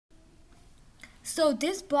So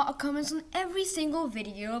this bot comments on every single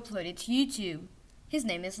video uploaded to YouTube. His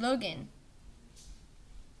name is Logan.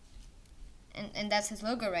 And that's his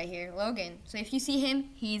logo right here, Logan. So if you see him,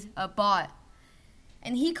 he's a bot.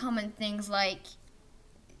 And he comments things like,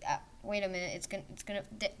 wait a minute, it's gonna,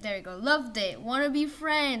 there you go. Loved it, wanna be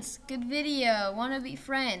friends, good video, wanna be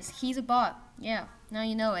friends. He's a bot, yeah, now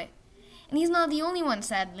you know it. And he's not the only one,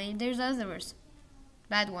 sadly, there's others,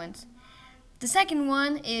 bad ones. The second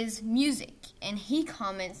one is music, and he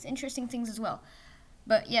comments interesting things as well.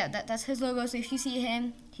 But yeah, that's his logo, so if you see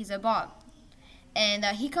him, he's a bot. And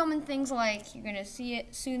he comments things like, you're gonna see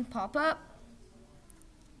it soon pop up.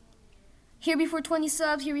 Here before 20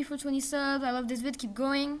 subs, here before 20 subs, I love this vid, keep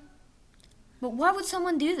going. But why would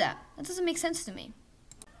someone do that? That doesn't make sense to me.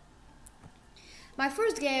 My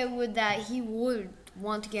first guess would that he would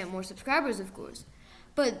want to get more subscribers, of course.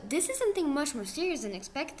 But this is something much more serious than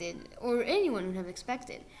expected, or anyone would have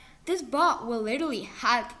expected. This bot will literally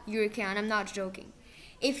hack your account, I'm not joking.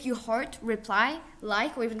 If you heart, reply,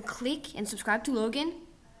 like, or even click and subscribe to Logan,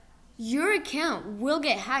 your account will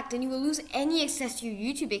get hacked and you will lose any access to your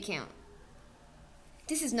YouTube account.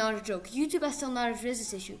 This is not a joke. YouTube has still not addressed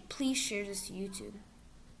this issue. Please share this to YouTube.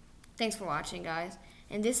 Thanks for watching, guys.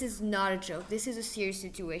 And this is not a joke. This is a serious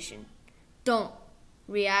situation. Don't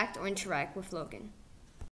react or interact with Logan.